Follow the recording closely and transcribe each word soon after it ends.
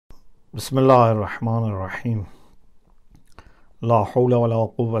بسم الله الرحمن الرحيم لا حول ولا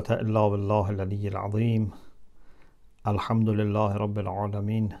قوة إلا بالله العلي العظيم الحمد لله رب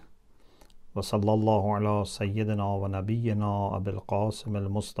العالمين وصلى الله على سيدنا ونبينا أبي القاسم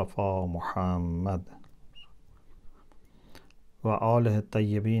المصطفى محمد وآله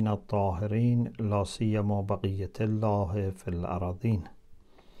الطيبين الطاهرين لا سيما بقية الله في الأراضين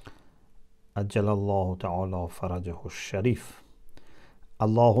أجل الله تعالى فرجه الشريف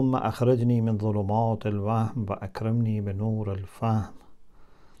اللهم أخرجني من ظلمات الوهم وأكرمني بنور الفهم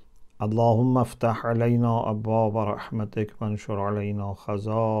اللهم افتح علينا أبواب رحمتك وانشر علينا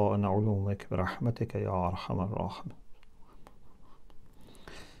خزائن علومك برحمتك يا أرحم الراحمين.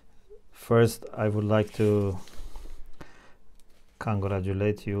 First, I would like to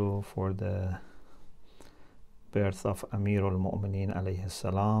congratulate you for the birth of Amir al-Mu'mineen alayhi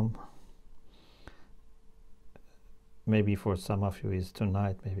salam. Maybe for some of you is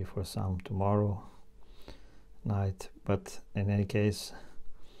tonight, maybe for some tomorrow night, but in any case,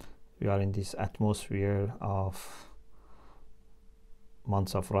 we are in this atmosphere of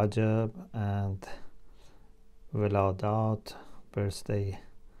months of Rajab and Wiladat, birthday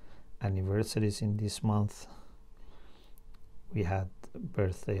anniversaries in this month. We had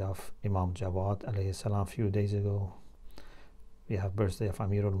birthday of Imam Jawad alayhi salam a few days ago. We have birthday of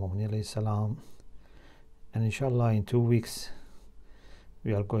Amir al-Mu'mineen alayhi salam. And inshallah in 2 weeks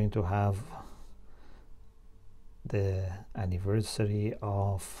we are going to have the anniversary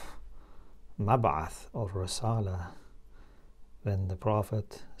of Mab'ath or Risala, when the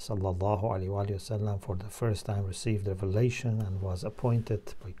Prophet sallallahu alaihi wasallam for the first time received revelation and was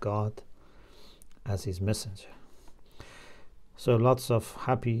appointed by God as his messenger. So lots of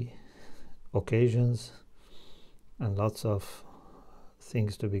happy occasions and lots of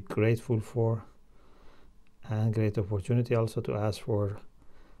things to be grateful for, and great opportunity also to ask for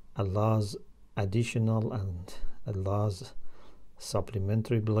Allah's additional and Allah's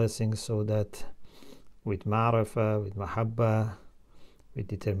supplementary blessings, so that with ma'rifah, with mahabbah, with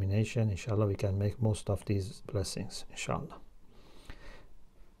determination, inshallah, we can make most of these blessings, inshallah.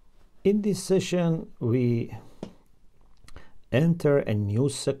 In this session, we enter a new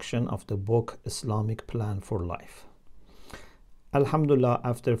section of the book Islamic Plan for Life. Alhamdulillah,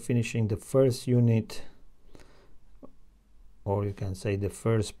 after finishing the first unit, or you can say the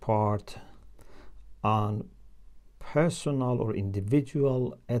first part on personal or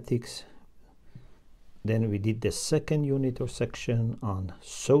individual ethics, then we did the second unit or section on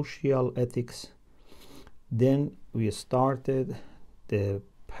social ethics. Then we started the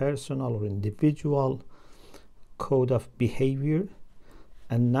personal or individual code of behavior,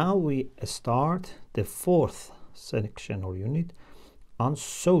 and now we start the fourth section or unit on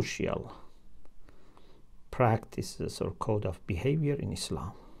social practices or code of behavior in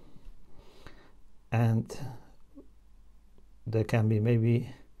Islam. And there can be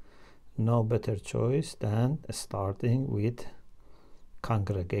maybe no better choice than starting with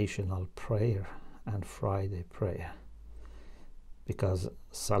congregational prayer and Friday prayer, because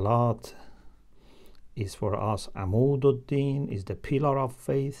Salat is for us Amududdin, is the pillar of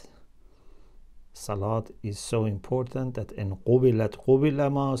faith. Salat is so important that in qubilat qubila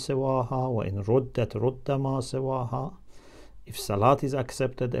ma siwaha wa in ruddat rudda ma siwaha. If Salat is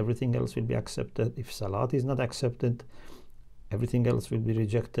accepted, everything else will be accepted. If Salat is not accepted, everything else will be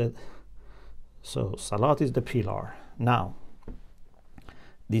rejected. So Salat is the pillar. Now,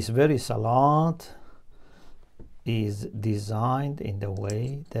 this very Salat is designed in the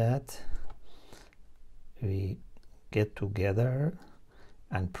way that we get together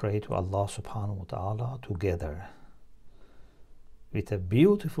and pray to Allah subhanahu wa ta'ala together with a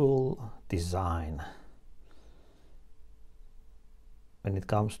beautiful design. When it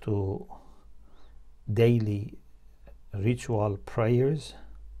comes to daily ritual prayers,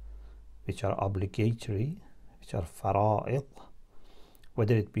 which are obligatory, which are fara'id,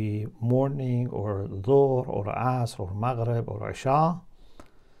 whether it be morning or dhuhr or asr or maghrib or isha,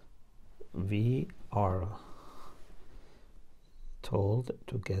 we are told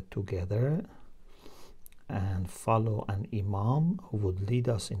to get together and follow an imam who would lead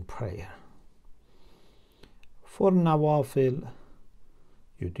us in prayer. For nawafil,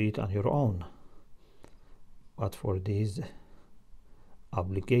 you do it on your own, but for these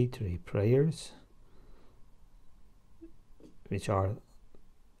obligatory prayers, which are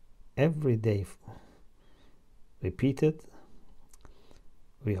every day repeated,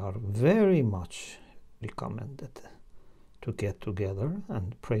 we are very much recommended to get together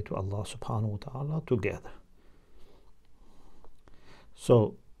and pray to Allah subhanahu wa ta'ala together.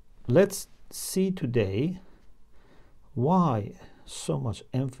 So let's see today why so much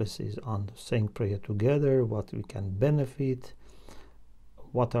emphasis on saying prayer together, what we can benefit,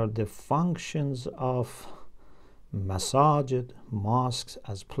 what are the functions of masajid, mosques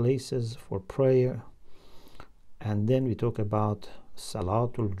as places for prayer. And then we talk about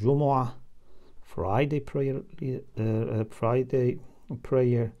Salatul Jumu'ah, Friday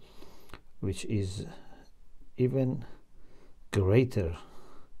prayer, which is even greater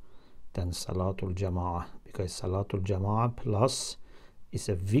than Salatul Jama'ah, because Salatul Jama'ah plus is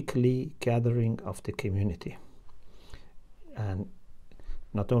a weekly gathering of the community, and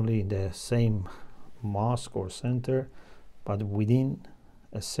not only in the same mosque or center, but within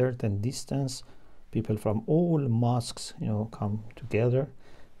a certain distance, people from all mosques, come together,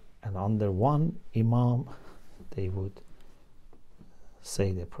 and under one imam, they would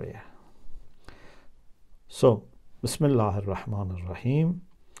say the prayer. So, Bismillah ar-Rahman ar-Rahim.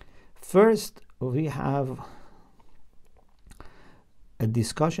 First, we have a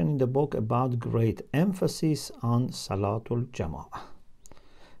discussion in the book about great emphasis on Salatul Jama'ah.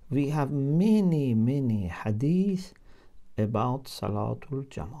 We have many hadith about Salatul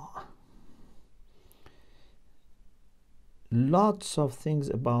Jama'ah. Lots of things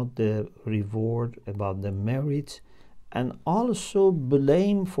about the reward, about the merit, and also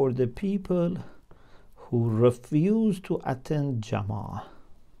blame for the people who refuse to attend Jama'ah.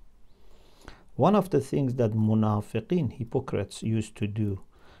 One of the things that munafiqeen, hypocrites, used to do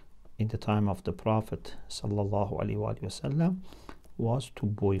in the time of the Prophet sallallahu alaihi wasallam was to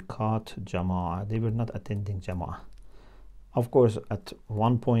boycott Jama'ah. They were not attending Jama'ah. Of course, at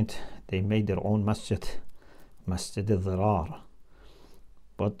one point they made their own masjid al-Dhirar,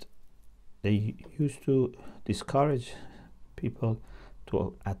 but they used to discourage people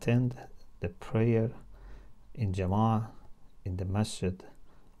to attend the prayer in Jama'ah in the masjid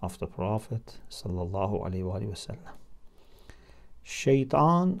of the Prophet sallallahu alaihi wasallam.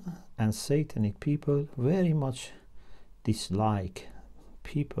 Shaitan and satanic people very much dislike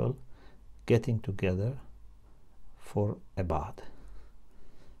people getting together for ibad.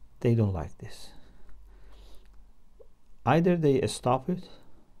 They don't like this. Either they stop it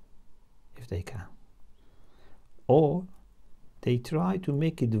if they can, or they try to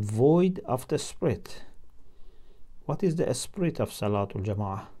make it void of the spirit. What is the spirit of Salatul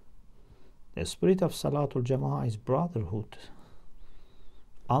Jama'ah? The spirit of Salatul Jama'ah is brotherhood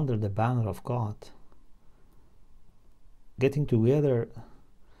under the banner of God. Getting together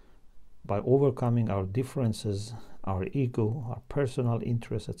by overcoming our differences, our ego, our personal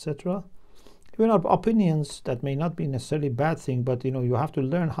interests, etc. Even our opinions that may not be necessarily a bad thing, but you have to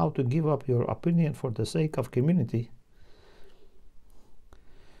learn how to give up your opinion for the sake of community.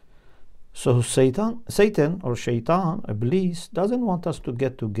 So Satan or Shaitan, Iblis, doesn't want us to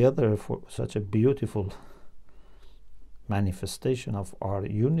get together for such a beautiful manifestation of our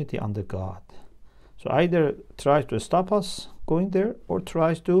unity under God. So either tries to stop us going there, or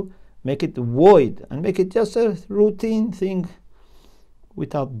tries to make it void and make it just a routine thing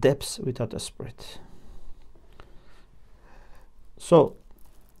without depth, without a spirit. So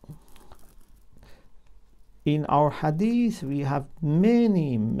in our hadith, we have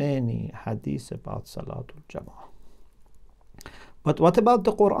many hadiths about Salatul Jama'ah. But what about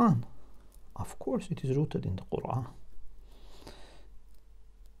the Qur'an? Of course, it is rooted in the Qur'an.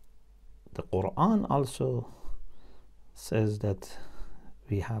 The Qur'an also says that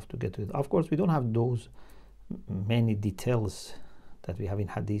we have to get to it. Of course, we don't have those many details that we have in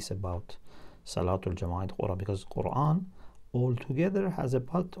hadith about Salatul Jama'ah in the Qur'an, because Qur'an altogether has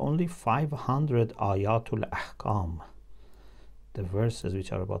about only 500 ayatul ahkam. The verses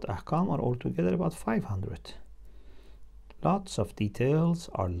which are about ahkam are altogether about 500. Lots of details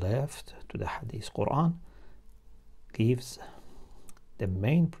are left to the hadith. Qur'an gives the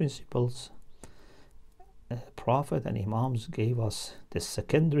main principles. Prophet and Imams gave us the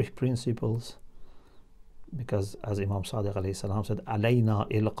secondary principles, because as Imam Sadiq alayhi salam said, alayna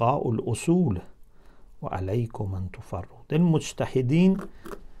ilqa'ul usul wa alaykum an tufarru. Then mujtahideen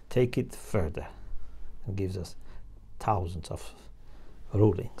take it further and gives us thousands of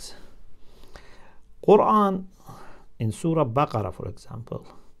rulings. Qur'an in Surah Baqarah, for example,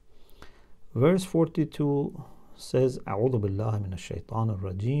 verse 42 says, A'udhu billahi minash shaitanir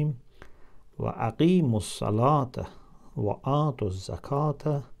rajim, wa aqimus salata wa atuz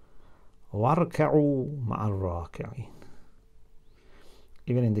zakata warka'u ma'ar raki'in.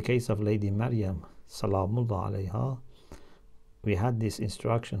 Even in the case of Lady Maryam, Salamullah alayha, we had this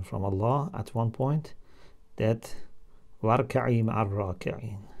instruction from Allah at one point that warka'i ma'ar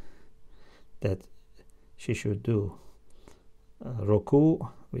raki'in, that she should do ruku,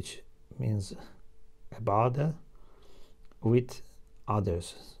 which means ibadah, with others.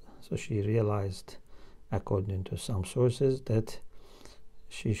 So she realized, according to some sources, that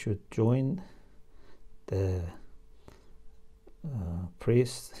she should join the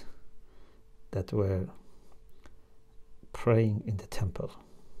priests that were praying in the temple.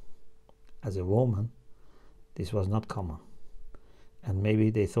 As a woman, this was not common, and maybe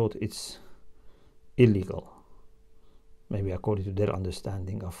they thought it's illegal, maybe according to their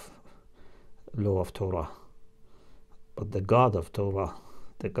understanding of law of Torah. But the God of Torah,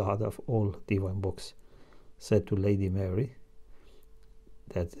 the God of all divine books, said to Lady Mary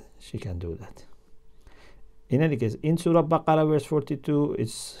that she can do that. In any case, in Surah Baqarah verse 42,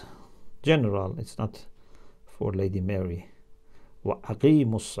 it's general, it's not for Lady Mary.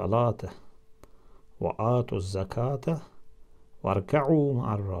 وَأَقِيمُوا الصَّلَاةَ وَآتُوا الزَّكَاةَ وَارْكَعُوا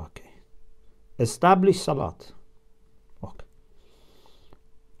مَعَ الرَّاكِعِينَ. Establish salat. Okay.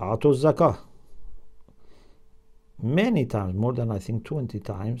 آتوا الزَّكَاةَ. Many times, more than I think 20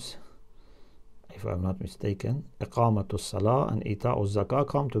 times, if I'm not mistaken, إقامة الصلاة and إيتاء الزكاة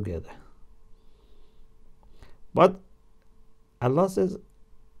come together. But Allah says,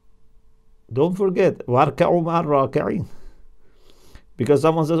 don't forget, وَارْكَعُوا مَعَ الرَّاكِعِينَ. Because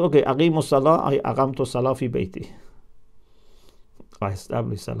someone says, okay, أقيموا الصلاة, I أقمت الصلاة في بيتي. I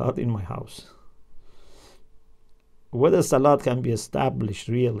establish salat in my house. Whether salat can be established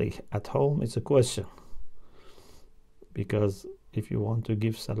really at home is a question. Because if you want to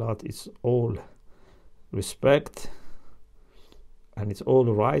give salat its all respect and its all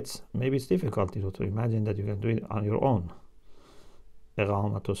rights, maybe it's difficult to imagine that you can do it on your own.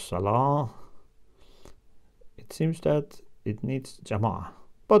 Iqamatus salah, it seems that it needs jama'ah.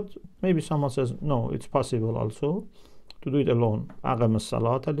 But maybe someone says, no, it's possible also to do it alone. Aqam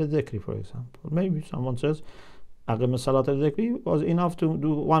as-salat al-dhikri, for example. Maybe someone says, Aqam as-salat al-dhikri was enough to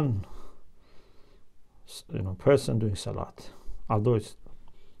do one person doing salat. Although it's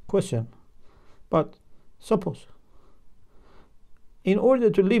question. But suppose, in order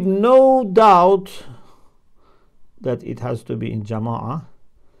to leave no doubt that it has to be in jama'ah,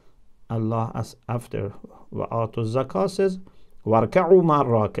 Allah, as after وَآتُوا الزَّكَاةَ, says وَارْكَعُوا مَعَ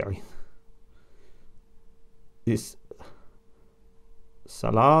الرَّاكِعِينَ. This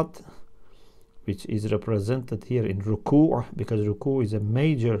salat, which is represented here in ruku', because ruku' is a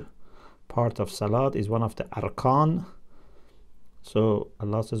major part of salat, is one of the arkan. So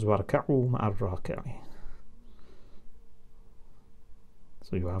Allah says وَارْكَعُوا مَعَ الرَّاكِعِينَ.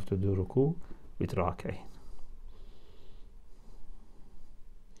 So you have to do ruku' with raki'in.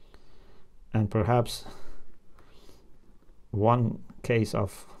 And perhaps one case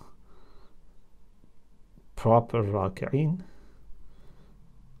of proper raki'in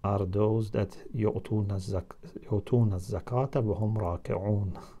are those that يُؤْتُونَ الزَّكَاةَ وَهُمْ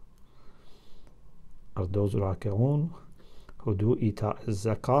راكعون. Are those raki'un who do ita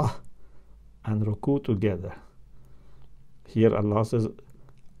zakah and ruku together. Here Allah says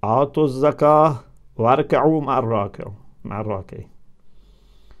آتوا الزكاة واركعوا مع الراكعين.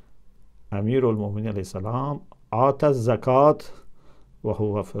 Amir al-Mu'minin alayhi salam آتى الزكاة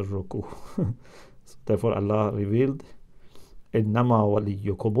وهو في الركوع. Therefore Allah revealed إنما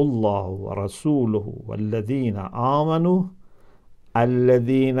وليكم الله ورسوله والذين آمنوا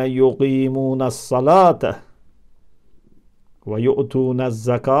الذين يقيمون الصلاة ويؤتون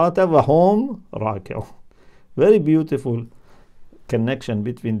الزكاة وهم راكعون. Very beautiful connection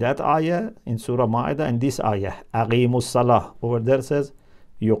between that ayah in Surah Ma'idah and this ayah. أقيموا الصلاة. Over there says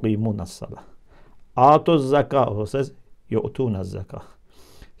يقيمون الصلاة. آتوا الزكاة says يؤتون الزكاة.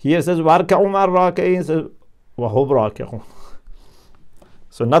 Here says واركعوا مع الراكعين, says وهم راكعون.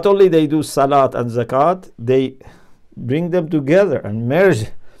 So not only they do salat and zakat, they bring them together and merge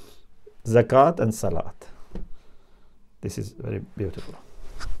zakat and salat. This is very beautiful.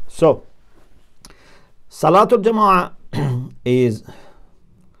 So Salatul Jama'ah is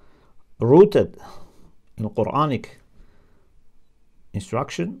rooted in Quranic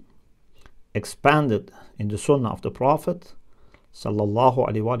instruction, expanded in the Sunnah of the Prophet sallallahu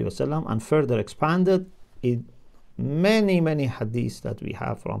alaihi wasallam, and further expanded in many hadiths that we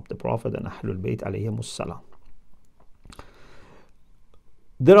have from the Prophet and Ahlul Bayt alayhimus salam.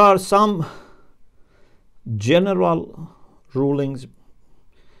 There are some general rulings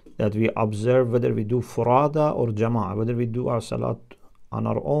that we observe, whether we do furada or jama'ah, whether we do our salat on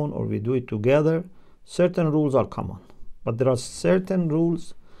our own or we do it together. Certain rules are common, but there are certain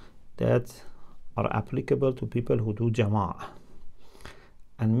rules that are applicable to people who do jama'ah,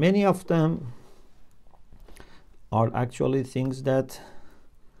 and many of them are actually things that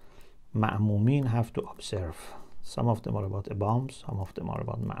ma'mumin have to observe. Some of them are about imams, some of them are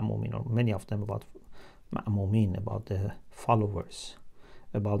about ma'mumin, or many of them about ma'mumin, about the followers.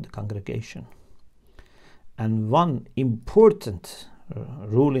 about the congregation. And one important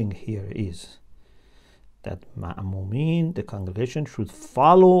ruling here is that ma'mumin, the congregation, should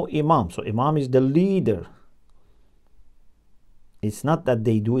follow imam. So imam is the leader. It's not that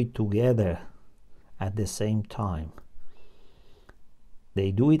they do it together at the same time.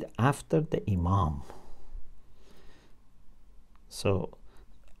 They do it after the imam. So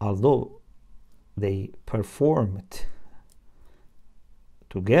although they perform it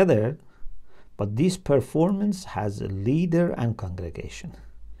together, but this performance has a leader and congregation.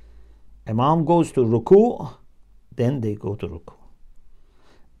 Imam goes to ruku', then they go to ruku'.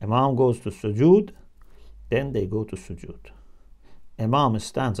 Imam goes to sujood, then they go to sujood. Imam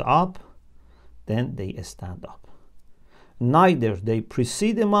stands up, then they stand up. Neither they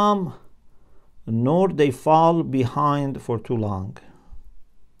precede Imam, nor they fall behind for too long.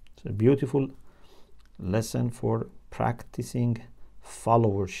 It's a beautiful lesson for practicing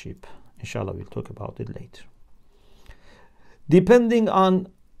followership. Inshallah, we'll talk about it later. Depending on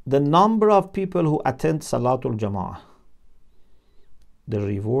the number of people who attend Salatul Jama'ah, the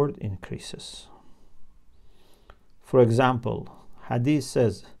reward increases. For example, Hadith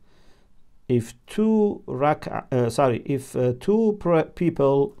says, if two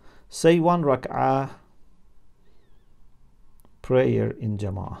people say one rak'ah prayer in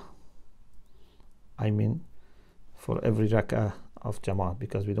Jama'ah, I mean for every rak'ah of Jama'ah,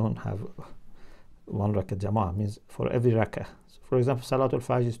 because we don't have one rak'ah Jama'ah, means for every rak'ah. So for example, Salatul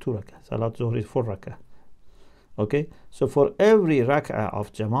Fajr is 2 rak'ah, Salatul Zuhr is 4 rak'ah. Okay, so for every rak'ah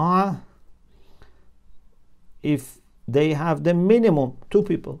of Jama'ah, if they have the minimum 2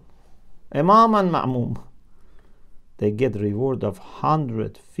 people, Imam and Ma'mum, they get reward of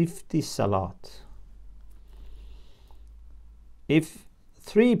 150 salat. If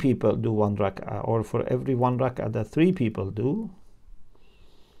 3 people do 1 rak'ah, or for every 1 rak'ah that 3 people do,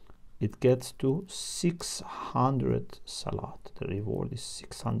 it gets to 600 salat. The reward is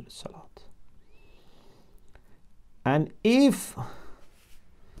 600 salat. And if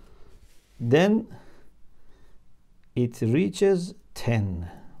then it reaches 10,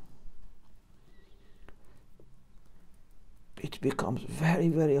 it becomes very,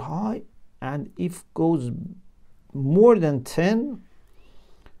 very high. And if goes more than 10,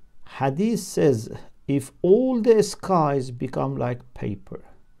 Hadith says, if all the skies become like paper,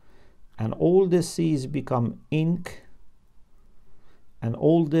 and all the seas become ink, and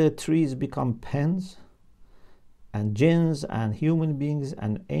all the trees become pens, and jinns and human beings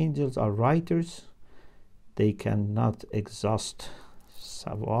and angels are writers, they cannot exhaust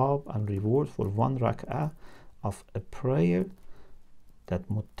sawab and reward for 1 rak'ah of a prayer that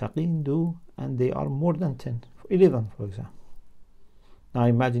muttaqin do, and they are more than 10, 11 for example. Now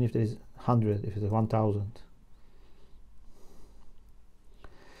imagine if there is 100, if it is 1,000.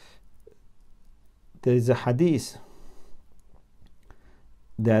 There is a hadith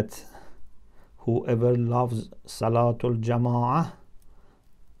that whoever loves Salatul Jama'ah,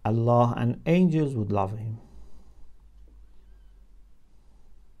 Allah and angels would love him.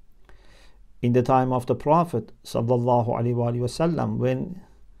 In the time of the Prophet sallallahu alaihi wasallam, when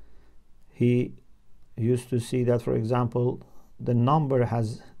he used to see that, for example, the number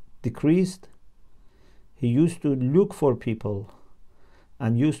has decreased, he used to look for people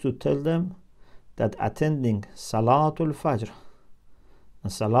and used to tell them that attending Salatul Fajr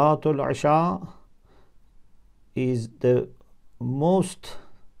and Salatul Isha is the most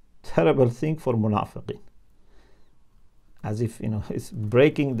terrible thing for munafiqin. As if, it's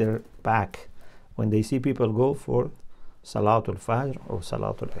breaking their back when they see people go for Salatul Fajr or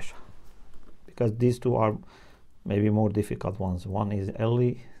Salatul Isha, because these two are maybe more difficult ones. One is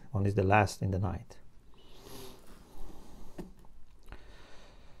early, one is the last in the night.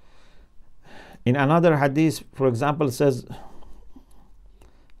 In another hadith, for example, says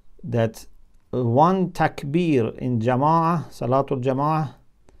that 1 takbir in Jama'ah, Salatul Jama'ah,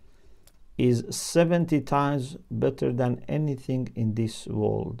 is 70 times better than anything in this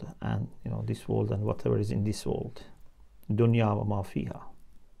world, and this world and whatever is in this world, dunya wa ma fiha.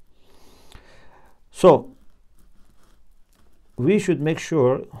 So we should make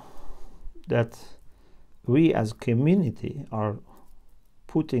sure that we as community are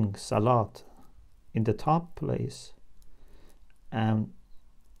putting salat in the top place and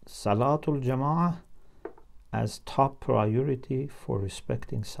Salatul Jama'ah as top priority for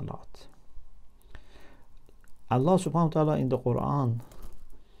respecting salat. Allah subhanahu wa ta'ala in the Qur'an,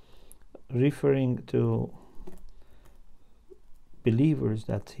 referring to believers,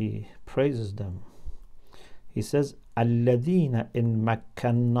 that He praises them, He says, الَّذِينَ إِن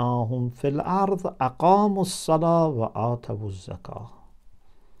مَكَّنَّاهُمْ فِي الْأَرْضِ أَقَامُوا الصَّلَاةَ وَآتَوُا الزَّكَاةَ.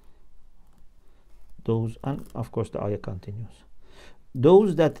 those, and of course the ayah continues,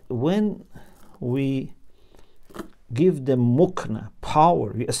 those that when we give them mukna, power,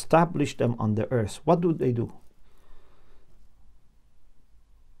 we establish them on the earth, what do they do?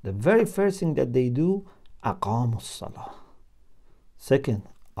 The very first thing that they do, aqamu salah. Second,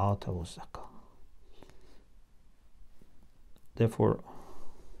 atawu zakah. Therefore,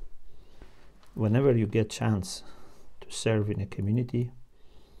 whenever you get chance to serve in a community,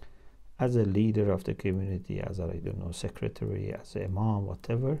 as a leader of the community, as a, I don't know, secretary, as an imam,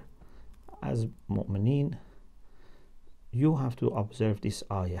 whatever, as mu'mineen, you have to observe this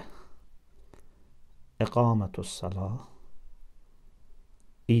ayah. Iqamatu salah,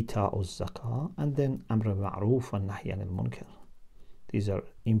 ita'u zakah, and then amr ma'roof and nahy anil munkar. These are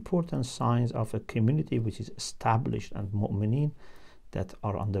important signs of a community which is established and mu'mineen that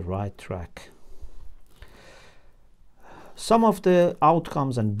are on the right track. Some of the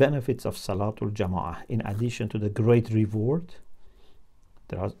outcomes and benefits of Salatul Jama'ah, in addition to the great reward,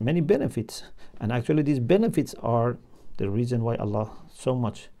 there are many benefits, and actually these benefits are the reason why Allah so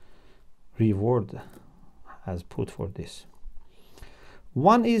much reward has put for this.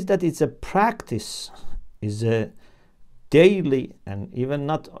 One is that it's a practice, is a daily, and even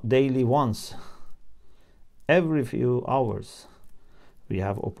not daily once, every few hours we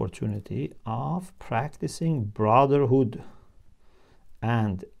have opportunity of practicing brotherhood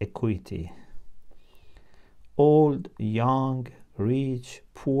and equity. Old, young, rich,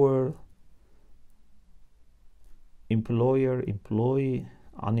 poor, employer, employee,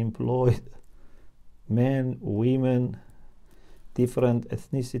 unemployed, men, women, different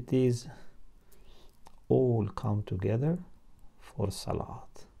ethnicities, all come together for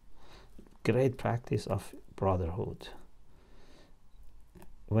salat. Great practice of brotherhood.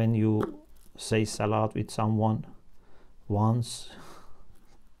 When you say salat with someone once,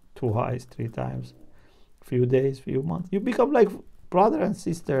 twice, 3 times, few days, few months, you become like brother and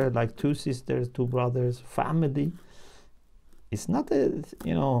sister, like 2 sisters, 2 brothers, family. It's not a,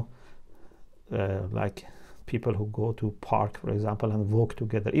 like people who go to park, for example, and walk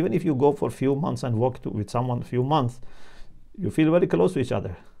together. Even if you go for a few months and walk with someone a few months, you feel very close to each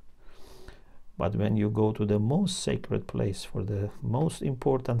other. But when you go to the most sacred place for the most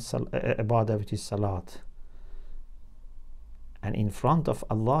important ibadah, which is salat, and in front of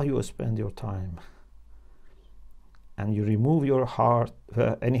Allah you spend your time, and you remove your heart,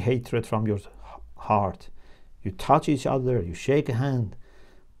 any hatred from your heart, you touch each other, you shake a hand.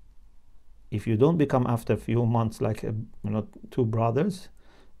 If you don't become after a few months like 2 brothers,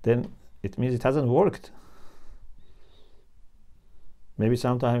 then it means it hasn't worked. Maybe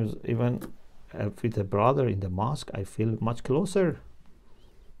sometimes even with a brother in the mosque, I feel much closer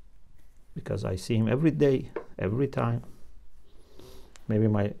because I see him every day, every time. Maybe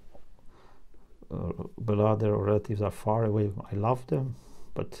my brother or relatives are far away. I love them,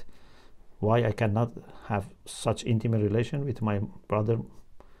 but why I cannot have such intimate relation with my brother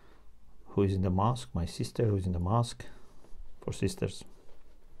who is in the mosque, my sister who is in the mosque, for sisters.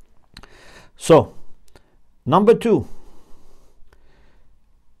 So, number 2,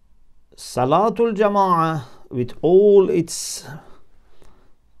 Salatul Jama'ah with all its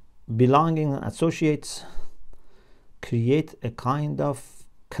belonging and associates create a kind of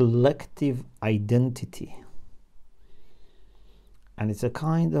collective identity, and it's a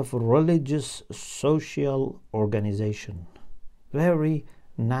kind of religious social organization, very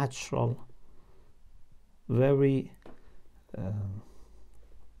natural, very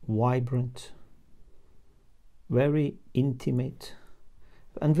vibrant, very intimate,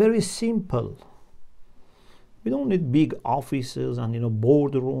 and very simple. We don't need big offices and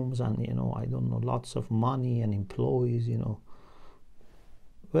boardrooms and I don't know, lots of money and employees.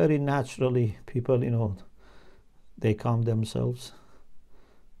 Very naturally people they come themselves.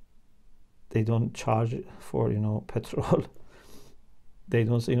 They don't charge for petrol. They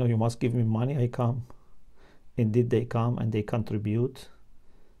don't say you must give me money, I come. Indeed they come and they contribute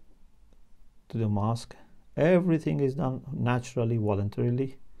to the mosque. Everything is done naturally,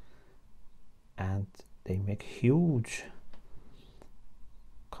 voluntarily, and they make huge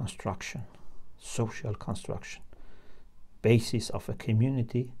construction, social construction. Basis of a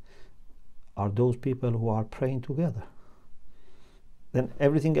community are those people who are praying together. Then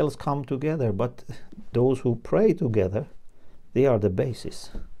everything else come together, but those who pray together, they are the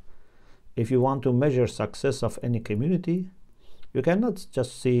basis. If you want to measure success of any community, you cannot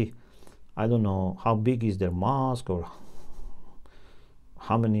just see, I don't know, how big is their mosque or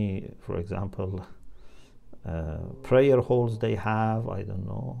how many, for example, prayer halls they have, I don't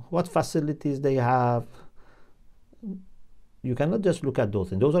know, what facilities they have. You cannot just look at those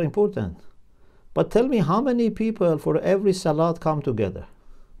things. Those are important. But tell me, how many people for every salat come together?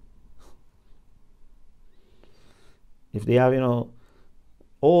 If they have,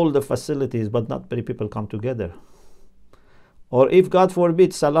 all the facilities, but not many people come together. Or if, God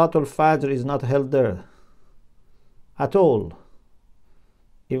forbid, Salatul Fajr is not held there at all.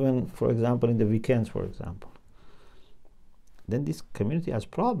 Even, for example, in the weekends, for example. Then this community has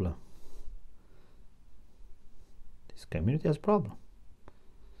problem. This community has problem.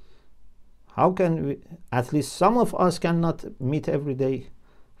 How can we, at least some of us cannot meet every day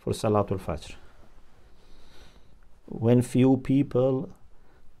for Salatul Fajr? When few people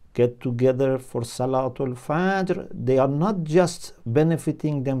get together for Salatul Fajr, they are not just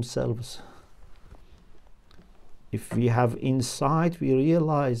benefiting themselves. If we have insight, we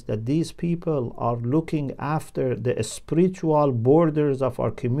realize that these people are looking after the spiritual borders of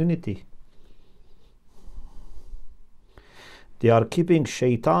our community. They are keeping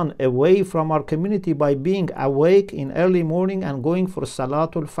shaitan away from our community by being awake in early morning and going for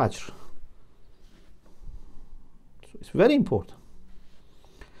Salatul Fajr. So it's very important.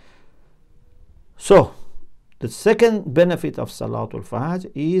 So, the second benefit of Salatul Fajr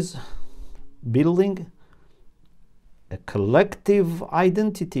is building a collective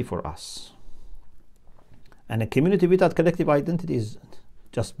identity for us. And a community without collective identity is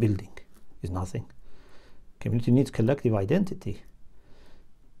just building, is nothing. Community needs collective identity.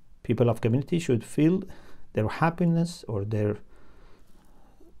 People of community should feel their happiness or their,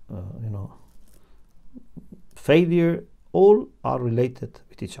 failure, all are related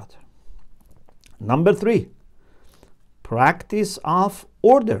with each other. Number 3, practice of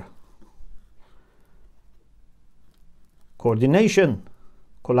order, coordination,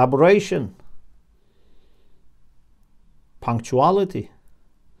 collaboration, punctuality.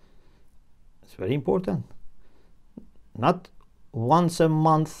 It's very important. Not once a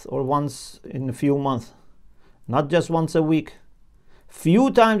month or once in a few months, not just once a week, few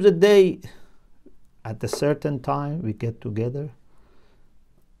times a day. At a certain time we get together,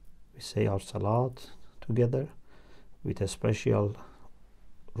 we say our salat together with a special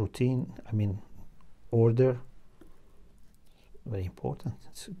routine, order. Very important.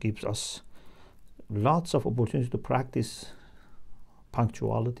 It gives us lots of opportunities to practice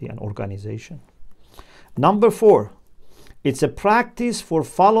punctuality and organization. Number 4, it's a practice for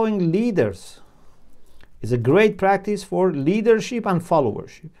following leaders. It's a great practice for leadership and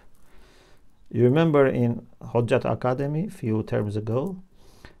followership. You remember in Hujjat Academy a few terms ago,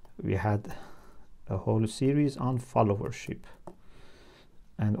 we had a whole series on followership.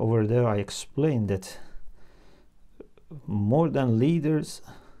 And over there I explained that more than leaders,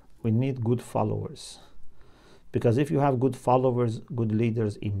 we need good followers. Because if you have good followers, good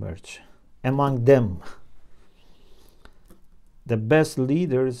leaders emerge. Among them, the best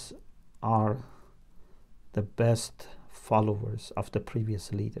leaders are the best followers of the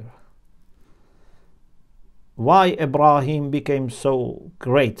previous leader. Why Ibrahim became so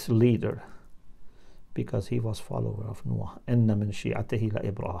great leader? Because he was follower of Noah. Inna min shi'atihi la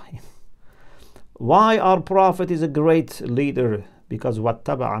Ibrahim. Why our Prophet is a great leader? Because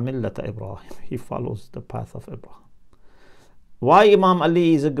wattaba'a millata Ibrahim. He follows the path of Ibrahim. Why Imam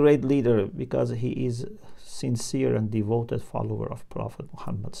Ali is a great leader? Because he is sincere and devoted follower of Prophet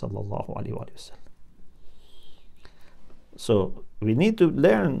Muhammad sallallahu alaihi wasallam. So we need to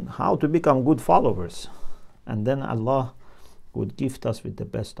learn how to become good followers, and then Allah would gift us with the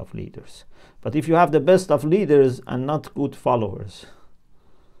best of leaders. But if you have the best of leaders and not good followers,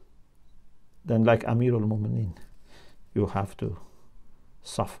 then like Amirul Mu'minin, you have to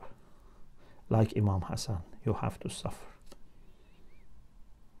suffer. Like Imam Hassan, you have to suffer.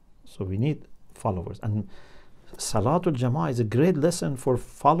 So we need followers. And Salatul Jama'ah is a great lesson for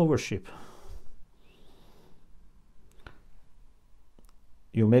followership.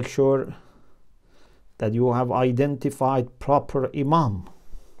 You make sure that you have identified proper imam.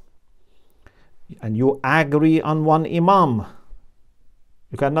 And you agree on one imam.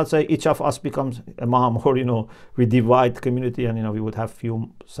 You cannot say each of us becomes imam, or we divide community and we would have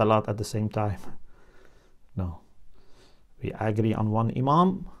few salat at the same time. No. We agree on one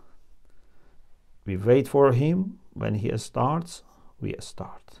imam. We wait for him. When he starts, we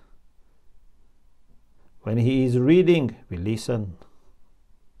start. When he is reading, we listen.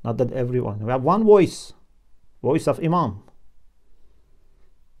 Not that everyone. We have one voice of imam.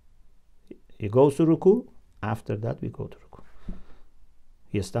 He goes to ruku. After that, we go to ruku.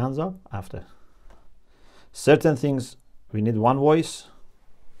 He stands up after. Certain things, we need one voice.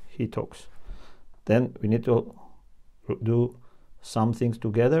 He talks. Then we need to do some things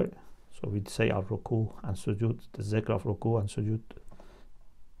together. So we say our ruku and sujud, the zikr of ruku and sujud.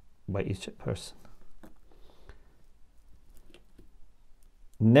 by each person.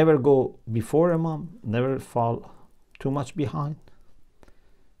 Never go before Imam, never fall too much behind.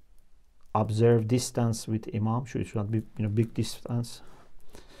 Observe distance with Imam, should not be big distance,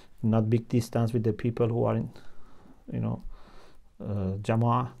 not big distance with the people who are in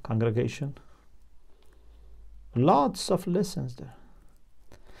Jama'ah, congregation. Lots of lessons there.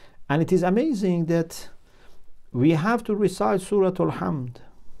 And it is amazing that we have to recite Surah Al-Hamd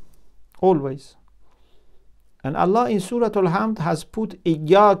always. And Allah in Surah Al-Hamd has put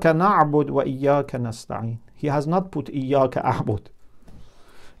إِيَّاكَ نَعْبُدْ وَإِيَّاكَ نَسْتَعِينَ. He has not put إِيَّاكَ أَعْبُدْ.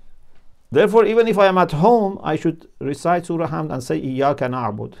 Therefore, even if I am at home, I should recite Surah Al-Hamd and say إِيَّاكَ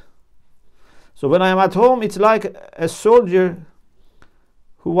نَعْبُدْ. So when I am at home, it's like a soldier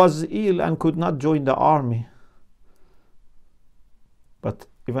who was ill and could not join the army. But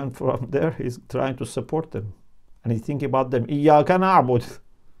even from there, he's trying to support them. And he's thinking about them. إِيَّاكَ نَعْبُدْ.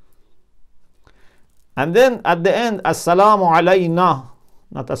 And then at the end, Assalamu alayna,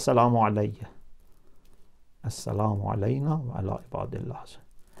 not Assalamu alayya. Assalamu alayna wa ala ibadillah.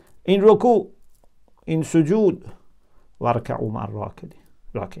 In ruku, in sujood, warka'u ma'ar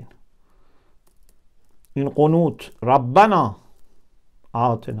rakin. In qunut, Rabbana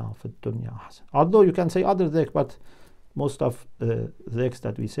atina fid dunya hasan. Although you can say other dhikr, but most of the dhikrs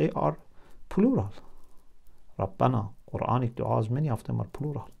that we say are plural. Rabbana, Quranic du'as, many of them are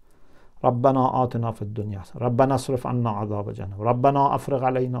plural. ربنا آتنا في الدنيا ربنا اصرف عنا عذاب جهنم ربنا أفرغ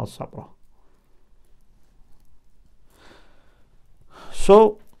علينا الصبر.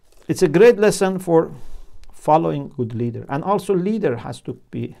 So it's a great lesson for following good leader, and also leader has to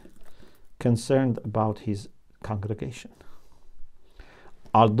be concerned about his congregation.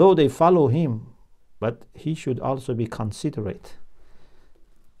 Although they follow him, but he should also be considerate.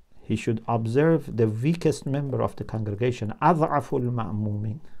 He should observe the weakest member of the congregation. أضعف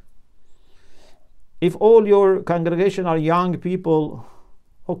المأمومين. If all your congregation are young people,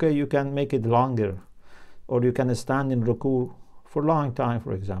 okay, you can make it longer, or you can stand in ruku for a long time,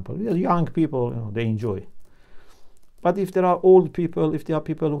 for example. Young people, they enjoy. But if there are old people, if there are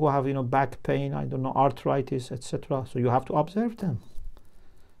people who have, back pain, I don't know, arthritis, etc., so you have to observe them.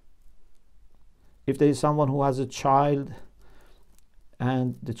 If there is someone who has a child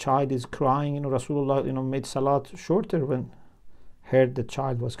and the child is crying, Rasulullah, made salat shorter when heard the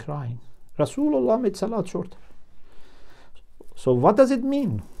child was crying. Rasulullah made salat shorter. So what does it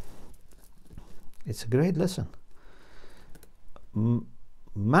mean? It's a great lesson.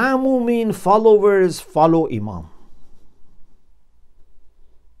 Ma'mumin, followers, follow Imam.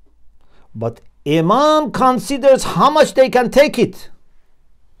 But Imam considers how much they can take it.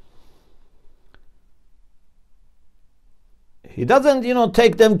 He doesn't,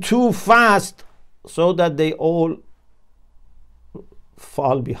 take them too fast so that they all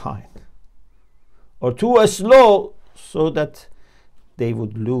fall behind, or too slow so that they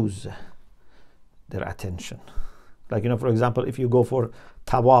would lose their attention. Like, for example, if you go for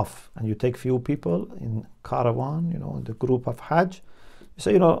tawaf and you take few people in caravan, in the group of Hajj, you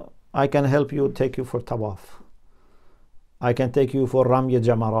say, I can help you, take you for tawaf. I can take you for Ramya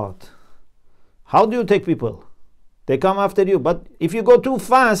Jamarat. How do you take people? They come after you. But if you go too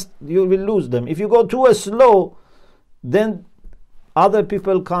fast, you will lose them. If you go too slow, then other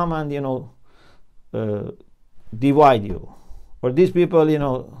people come and, divide you. Or these people,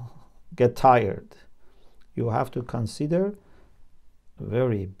 get tired. You have to consider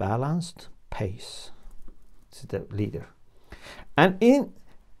very balanced pace. It's the leader. And in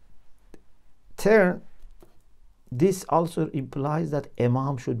turn, this also implies that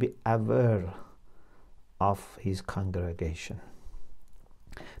Imam should be aware of his congregation.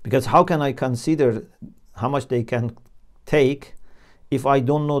 Because how can I consider how much they can take if I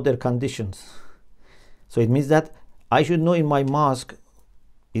don't know their conditions? So it means that I should know in my mosque,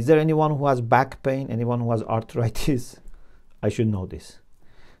 is there anyone who has back pain, anyone who has arthritis? I should know this.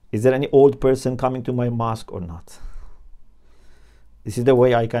 Is there any old person coming to my mosque or not? This is the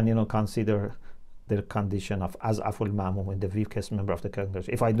way I can, consider the condition of Az'aful Ma'mum, the weakest member of the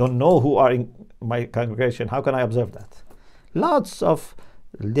congregation. If I don't know who are in my congregation, how can I observe that? Lots of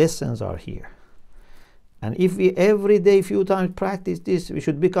lessons are here. And if we every day, few times practice this, we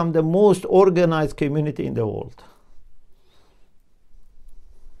should become the most organized community in the world.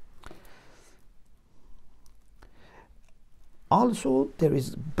 Also, there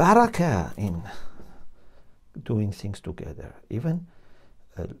is barakah in doing things together. Even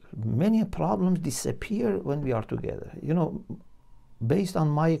many problems disappear when we are together. Based on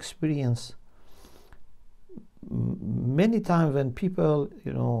my experience, many times when people,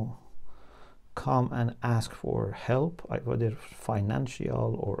 come and ask for help, whether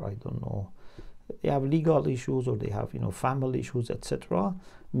financial or I don't know, they have legal issues or they have, you know, family issues, etc.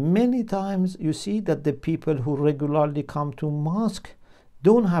 Many times you see that the people who regularly come to mosque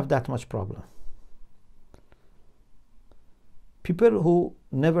don't have that much problem. People who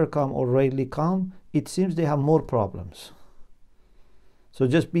never come or rarely come, it seems they have more problems. So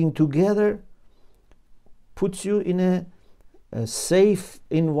just being together puts you in a safe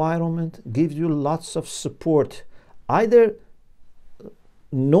environment, gives you lots of support, either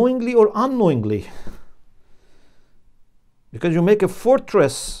knowingly or unknowingly, because you make a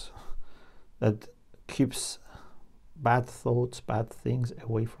fortress that keeps bad thoughts, bad things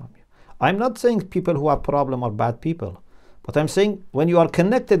away from you. I'm not saying people who have problem are bad people, but I'm saying when you are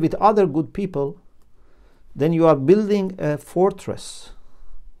connected with other good people, then you are building a fortress,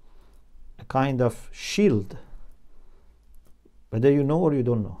 a kind of shield, whether you know or you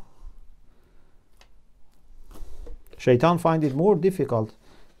don't know. Shaitan finds it more difficult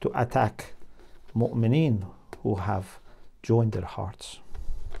to attack mu'mineen who have joined their hearts.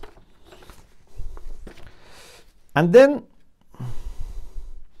 And then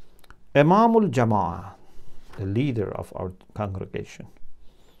Imamul Jama'ah, the leader of our congregation,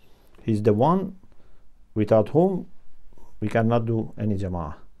 he's the one without whom we cannot do any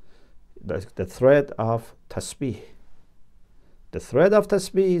Jama'ah. The thread of tasbih. The thread of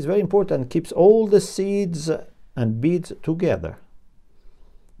tasbih is very important, keeps all the seeds and beads together.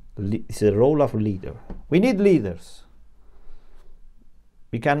 It's a role of leader. We need leaders.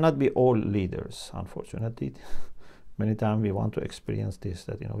 We cannot be all leaders, unfortunately. Many times we want to experience this,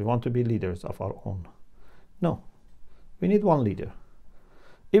 that, you know, we want to be leaders of our own. No, we need one leader.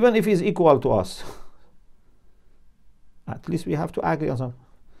 Even if he's equal to us, at least we have to agree on something.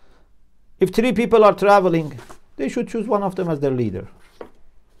 If 3 people are traveling, they should choose one of them as their leader.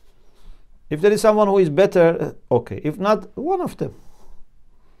 If there is someone who is better, okay. If not, one of them.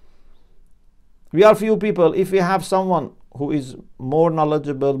 We are few people. If we have someone who is more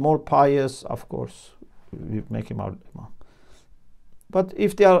knowledgeable, more pious, of course, we make him our imam. But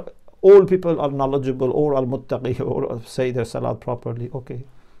if they are, all people are knowledgeable, or al-muttaqi, or say their salat properly, okay,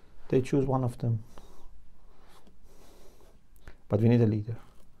 they choose one of them. But we need a leader.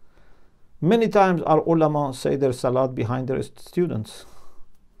 Many times our ulama say their salat behind their students.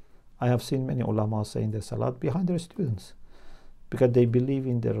 I have seen many ulama saying their salat behind their students because they believe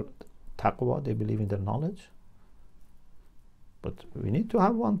in their taqwa, they believe in their knowledge. But we need to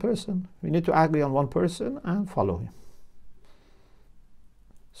have one person. We need to agree on one person and follow him.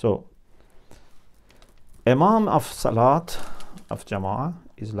 So, Imam of Salat, of Jama'ah,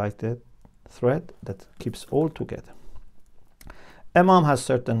 is like the thread that keeps all together. Imam has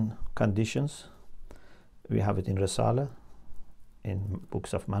certain conditions. We have it in Risala, in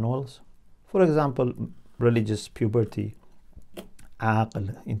books of manuals. For example, religious puberty,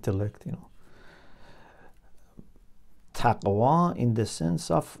 aql, intellect, you know. Taqwa in the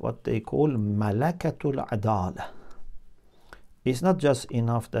sense of what they call malakatul adala. It's not just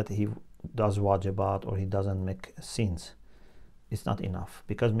enough that he does wajibat or he doesn't make sins. It's not enough,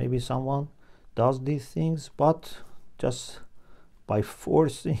 because maybe someone does these things but just by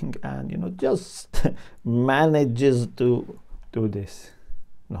forcing and, you know, just manages to do this.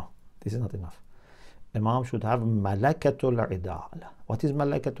 No, this is not enough. Imam should have malakatul adala. What is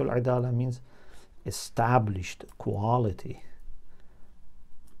malakatul adala? Means established quality.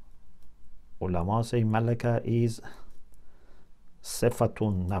 Ulama say malaka is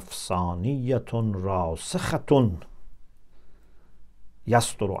sifatun nafsaniyatun rasikhatun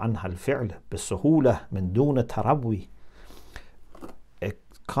yasturu anha al-fi'l bisuhula min duna tarawwi. A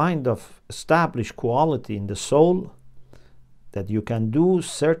kind of established quality in the soul that you can do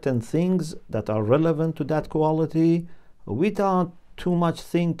certain things that are relevant to that quality without too much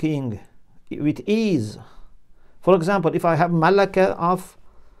thinking, with ease. For example, if I have malaka of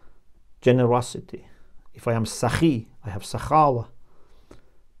generosity, if I am sakhi, I have sakhawa,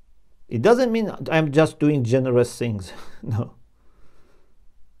 it doesn't mean I'm just doing generous things. No.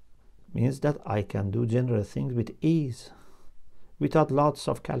 It means that I can do generous things with ease, without lots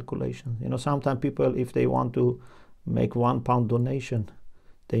of calculation. You know, sometimes people, if they want to make £1 donation,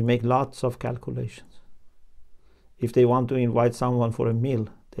 they make lots of calculations. If they want to invite someone for a meal,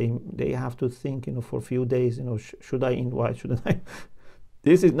 they have to think, you know, for a few days, you know, should I invite, shouldn't I?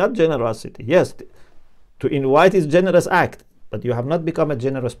 This is not generosity. Yes, to invite is generous act, but you have not become a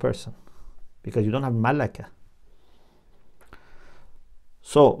generous person because you don't have malaka.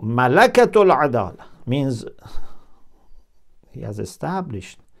 So malakatul adala means he has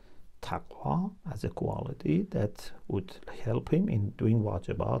established taqwa as a quality that would help him in doing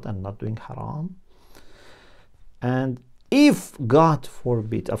wajibat and not doing haram. And if, God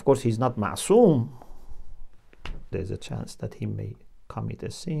forbid, of course he's not ma'soom, there's a chance that he may commit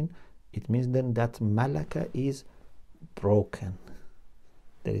a sin, it means then that malaka is broken.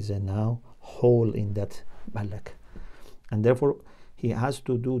 There is a now hole in that malak. And therefore he has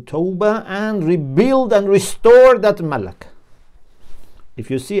to do tawbah and rebuild and restore that malak. If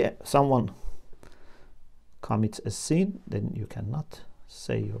you see someone commits a sin, then you cannot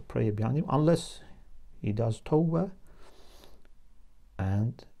say your prayer behind him unless he does tawbah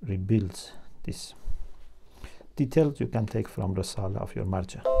and rebuilds this. Details you can take from Risala of your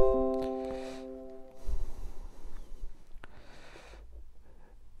marja.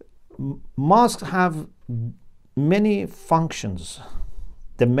 Mosques have many functions.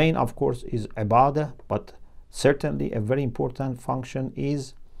 The main, of course, is ibadah, but certainly a very important function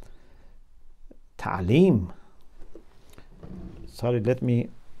is ta'aleem. Sorry, let me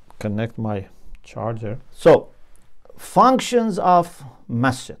connect my charger. So, functions of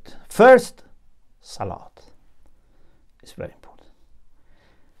masjid. First, salat. It's very important.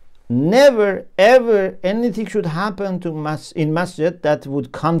 Never ever anything should happen to in masjid that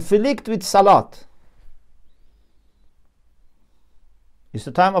would conflict with salat. It's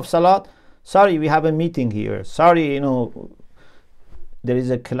the time of salat. Sorry, we have a meeting here. Sorry, there is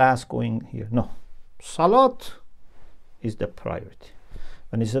a class going here. No. Salat is the priority.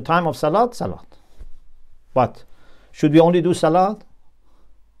 When it's the time of salat, salat. But should we only do salat?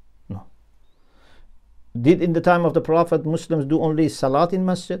 No. Did in the time of the Prophet Muslims do only salat in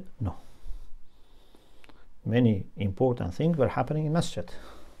masjid? No. Many important things were happening in masjid.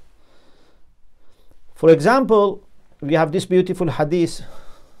 For example, we have this beautiful hadith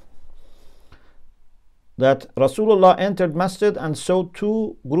that Rasulullah entered masjid and saw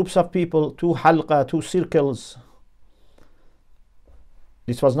two groups of people, two halqa, two circles.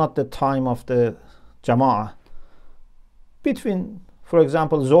 This was not the time of the jama'ah. Between, for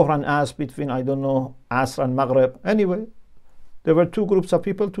example, Zohr and Asr, between, I don't know, Asr and Maghrib. Anyway, there were two groups of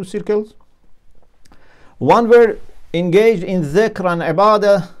people, two circles. One were engaged in dhikr and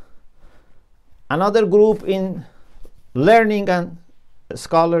ibadah. Another group in learning and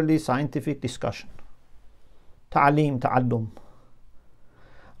scholarly scientific discussion. Ta'aleem, ta'allum.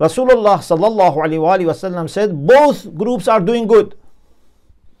 Rasulullah sallallahu alaihi wasallam said both groups are doing good.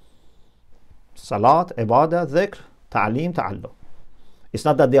 Salat, ibadah, dhikr, ta'aleem, ta'allum. It's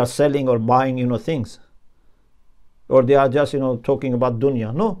not that they are selling or buying, things. Or they are just, talking about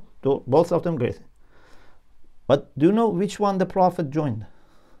dunya. No, both of them great. But do you know which one the Prophet joined?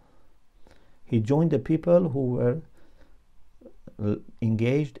 He joined the people who were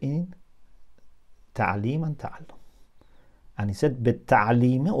engaged in ta'aleem and ta'allum. And he said,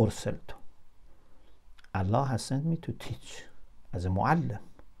 بِالتَّعْلِيمِ أُرْسِلْتُ. Allah has sent me to teach as a mu'allim.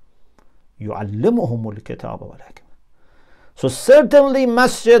 يُعَلِّمُهُمُ الْكِتَابَ وَالْحِكْمَةَ. So certainly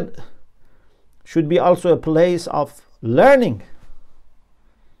masjid should be also a place of learning.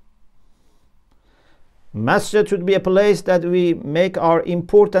 Masjid should be a place that we make our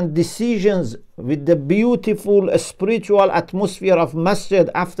important decisions with the beautiful spiritual atmosphere of masjid.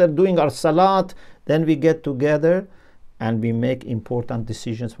 After doing our salat, then we get together and we make important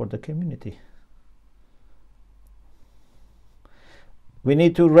decisions for the community. We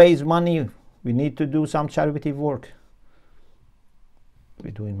need to raise money. We need to do some charity work.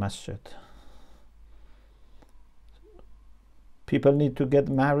 We do in masjid. People need to get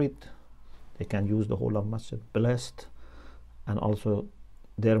married. They can use the whole of masjid, blessed, and also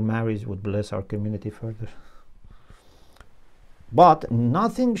their marriage would bless our community further. But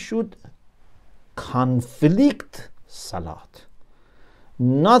nothing should conflict salat.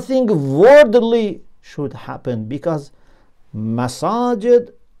 Nothing worldly should happen, because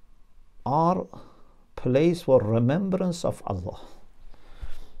masajid are place for remembrance of Allah.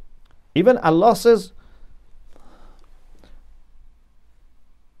 Even Allah says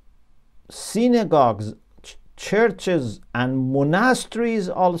synagogues, churches and monasteries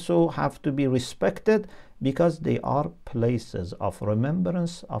also have to be respected, because they are places of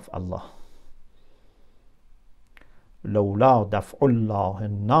remembrance of Allah. لولا دفع الله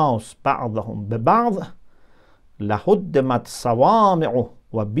الناس بعضهم ببعض لهدمت صوامع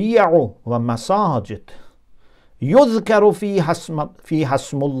وبيع ومساجد يذكر فيها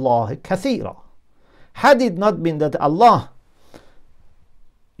اسم الله كثيرا. Had it not been that Allah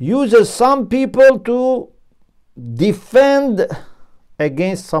uses some people to defend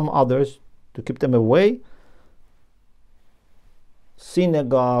against some others, to keep them away,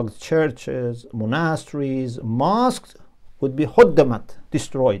 synagogues, churches, monasteries, mosques would be huddamat,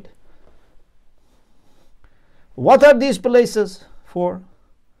 destroyed. What are these places for?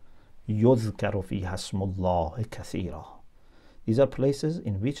 يُذْكَرُ فِيهَا اسْمُ اللَّهِ كَثِيرًا. These are places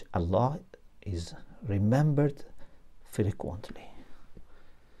in which Allah is remembered frequently.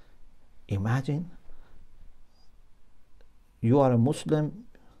 Imagine you are a Muslim,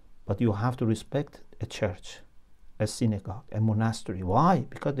 but you have to respect a church, a synagogue, a monastery. Why?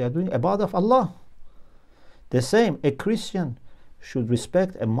 Because they are doing ibadah of Allah. The same, a Christian should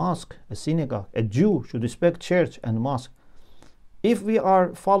respect a mosque, a synagogue. A Jew should respect church and mosque. If we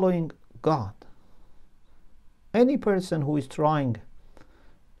are following God, any person who is trying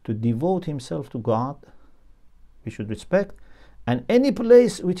to devote himself to God, we should respect. And any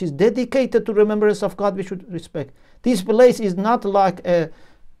place which is dedicated to remembrance of God, we should respect. This place is not like a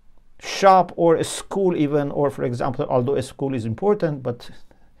shop or a school even, or for example, although a school is important, but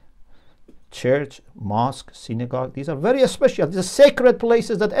church, mosque, synagogue, these are very special. These are sacred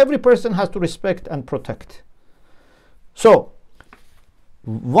places that every person has to respect and protect. So,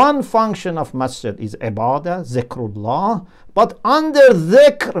 one function of masjid is ibadah, zikrullah, but under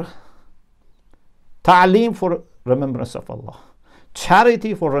zikr, ta'lim for remembrance of Allah,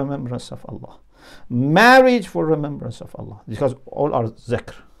 charity for remembrance of Allah, marriage for remembrance of Allah, because all are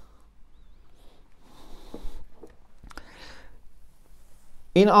zikr.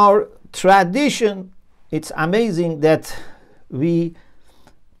 In our tradition, it's amazing that we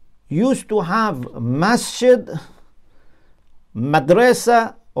used to have masjid,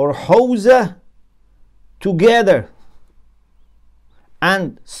 madrasa or hawza together,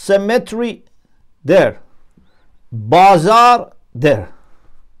 and cemetery there, bazaar there.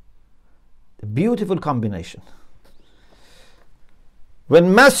 A beautiful combination.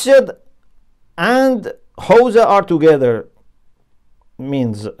 When masjid and hawza are together,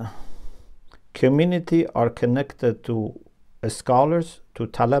 means community are connected to scholars, to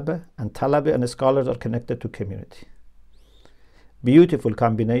talaba, and talaba and scholars are connected to community. Beautiful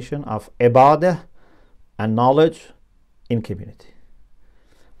combination of ibadah and knowledge in community.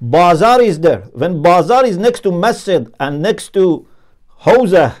 Bazaar is there. When bazaar is next to masjid and next to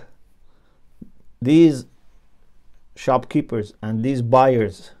hawza, these shopkeepers and these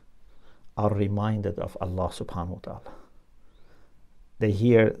buyers are reminded of Allah subhanahu wa ta'ala. They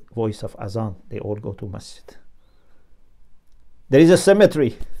hear voice of azan, they all go to masjid. There is a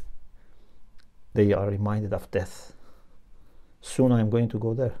cemetery, they are reminded of death. Soon I am going to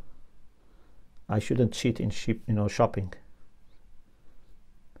go there. I shouldn't cheat in shopping.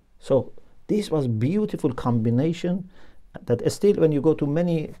 So this was beautiful combination that still when you go to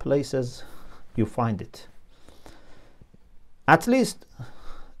many places you find it. At least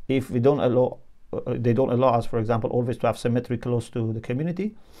if we don't allow they don't allow us, for example, always to have cemetery close to the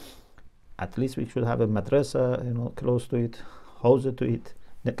community, at least we should have a madrasa, close to it, hawza to it,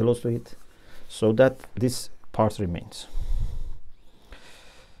 close to it, so that this part remains.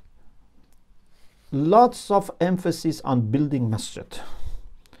 Lots of emphasis on building masjid.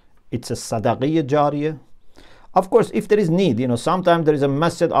 It's a sadaqiyya jariyah. Of course, if there is need, sometimes there is a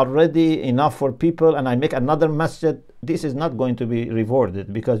masjid already enough for people and I make another masjid, this is not going to be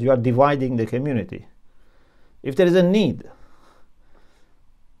rewarded because you are dividing the community. If there is a need,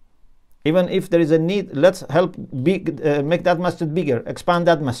 even if there is a need, let's help make that masjid bigger, expand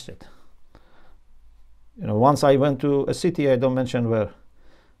that masjid. Once I went to a city, I don't mention where,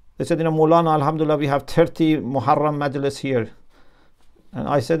 they said, Maulana, alhamdulillah, we have 30 Muharram majlis here. And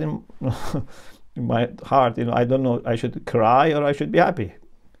I said in my heart, I don't know, I should cry or I should be happy.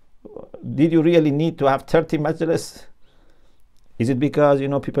 Did you really need to have 30 majlis? Is it because,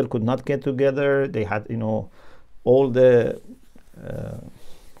 people could not get together? They had, all the,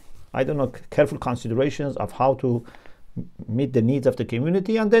 careful considerations of how to meet the needs of the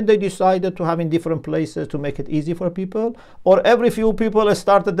community, and then they decided to have in different places to make it easy for people, or every few people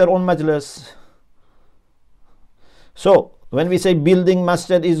started their own majlis. So when we say building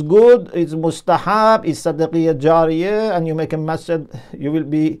masjid is good, it's mustahab, it's sadaqiyya jariyah, and you make a masjid, you will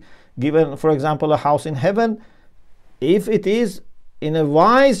be given, for example, a house in heaven, if it is in a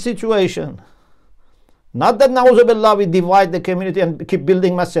wise situation. Not that na'uzubillah we divide the community and keep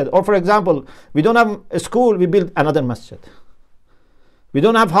building masjid. Or for example, we don't have a school, we build another masjid. We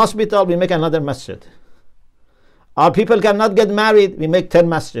don't have hospital, we make another masjid. Our people cannot get married, we make 10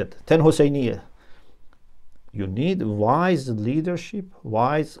 masjid, 10 Husayniyah. You need wise leadership,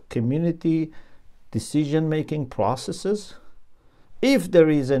 wise community decision-making processes. If there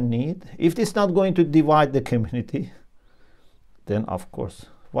is a need, if it's not going to divide the community, then of course,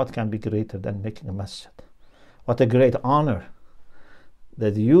 what can be greater than making a masjid? What a great honor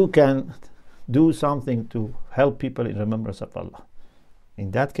that you can do something to help people in remembrance of Allah.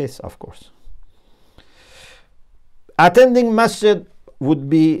 In that case, of course. Attending masjid would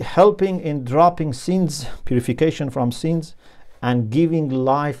be helping in dropping sins, purification from sins, and giving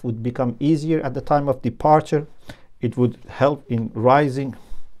life would become easier at the time of departure. It would help in rising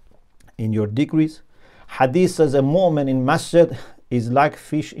in your degrees. Hadith says a mu'min in masjid is like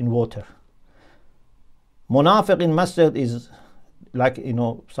fish in water. Munafiq in masjid is like,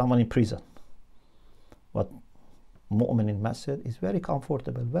 someone in prison. But mu'min in masjid is very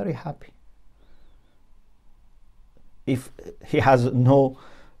comfortable, very happy. If he has no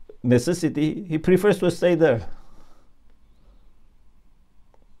necessity, he prefers to stay there.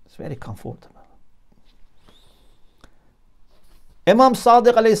 It's very comfortable. Imam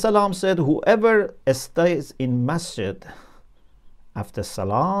Sadiq alayhi salam said, whoever stays in masjid after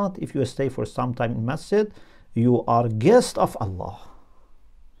salat, if you stay for some time in masjid, you are guest of Allah.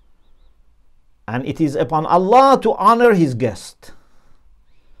 And it is upon Allah to honor his guest.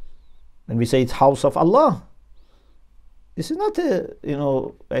 When we say it's house of Allah, this is not a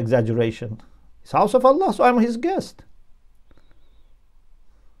exaggeration. It's house of Allah, so I'm his guest.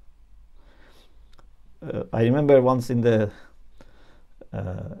 I remember once in the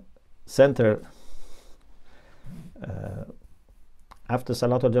center, after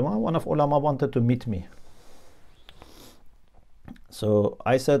Salatul Jama'ah, one of ulama wanted to meet me. So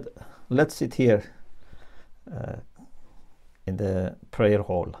I said, let's sit here in the prayer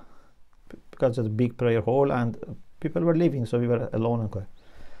hall, because it's a big prayer hall and people were leaving, so we were alone and quiet.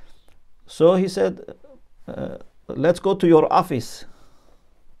 So he said, let's go to your office.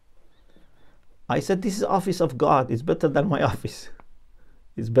 I said, this is the office of God. It's better than my office.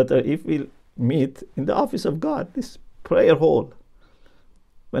 It's better if we meet in the office of God, this prayer hall.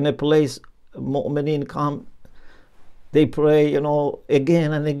 When a place, mu'mineen come, they pray,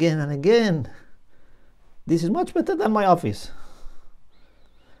 again and again and again. This is much better than my office.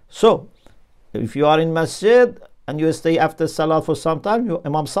 So, if you are in masjid and you stay after salah for some time,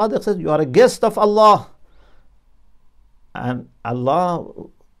 Imam Sadiq said, you are a guest of Allah. And Allah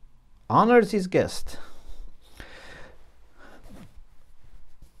honors his guest.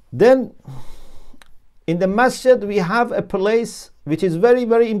 Then, in the masjid, we have a place which is very,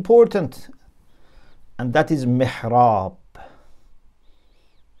 very important, and that is mihrab.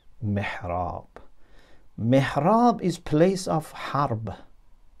 Mihrab. Mihrab is place of harb,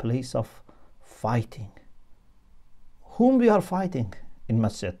 place of fighting. Whom we are fighting in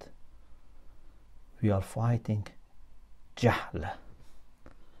masjid? We are fighting jahl,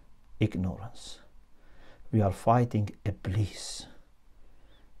 ignorance. We are fighting iblis.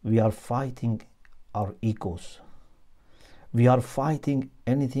 We are fighting our egos. We are fighting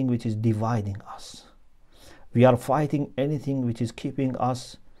anything which is dividing us. We are fighting anything which is keeping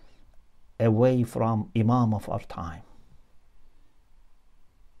us away from Imam of our time.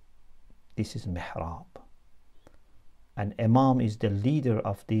 This is mihrab. And Imam is the leader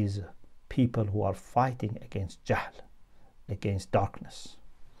of these people who are fighting against jahl, against darkness.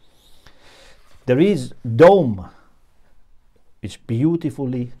 There is dome, which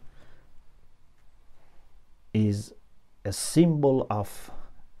beautifully is a symbol of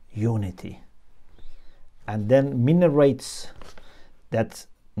unity. And then minarets that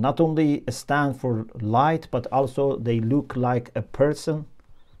not only stand for light, but also they look like a person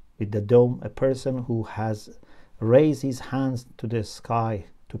with the dome, a person who has raised his hands to the sky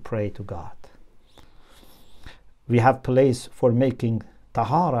to pray to God. We have place for making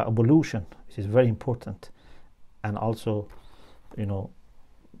tahara, ablution, which is very important. And also,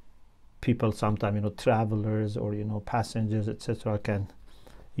 people sometimes, travelers or, passengers, etc., can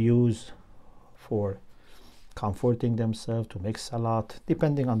use for comforting themselves, to make salat,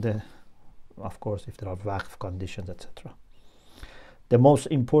 depending on of course, if there are waqf conditions, etc. The most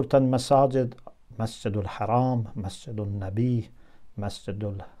important masajid, Masjidul Haram, Masjidul Nabi,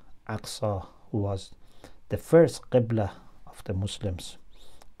 Masjidul Aqsa, who was the first qibla of the Muslims.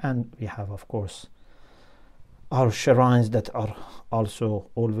 And we have, of course, our shrines that are also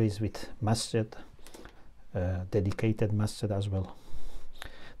always with masjid, dedicated masjid as well.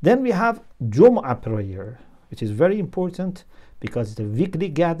 Then we have Jum'ah prayer, which is very important because it's a weekly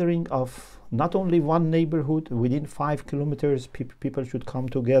gathering of not only one neighborhood, within 5 kilometers, people should come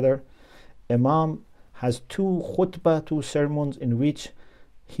together. Imam has 2 khutbah, 2 sermons in which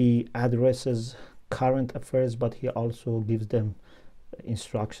he addresses current affairs, but he also gives them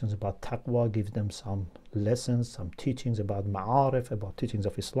instructions about taqwa, gives them some lessons, some teachings about ma'arif, about teachings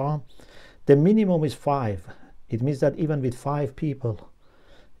of Islam. The minimum is 5. It means that even with 5 people,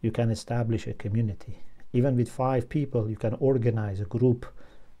 you can establish a community. Even with 5 people, you can organize a group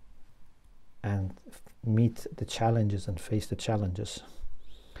and meet the challenges and face the challenges.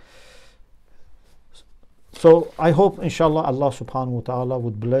 So I hope, inshallah, Allah subhanahu wa ta'ala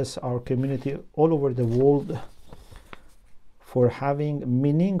would bless our community all over the world for having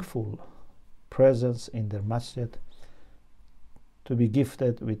meaningful presence in their masjid, to be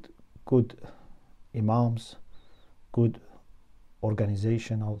gifted with good imams, good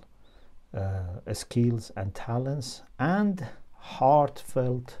organizational skills and talents, and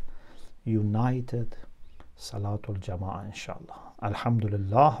heartfelt, united Salatul Jama'ah, inshallah.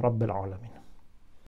 Alhamdulillah Rabbil Alameen.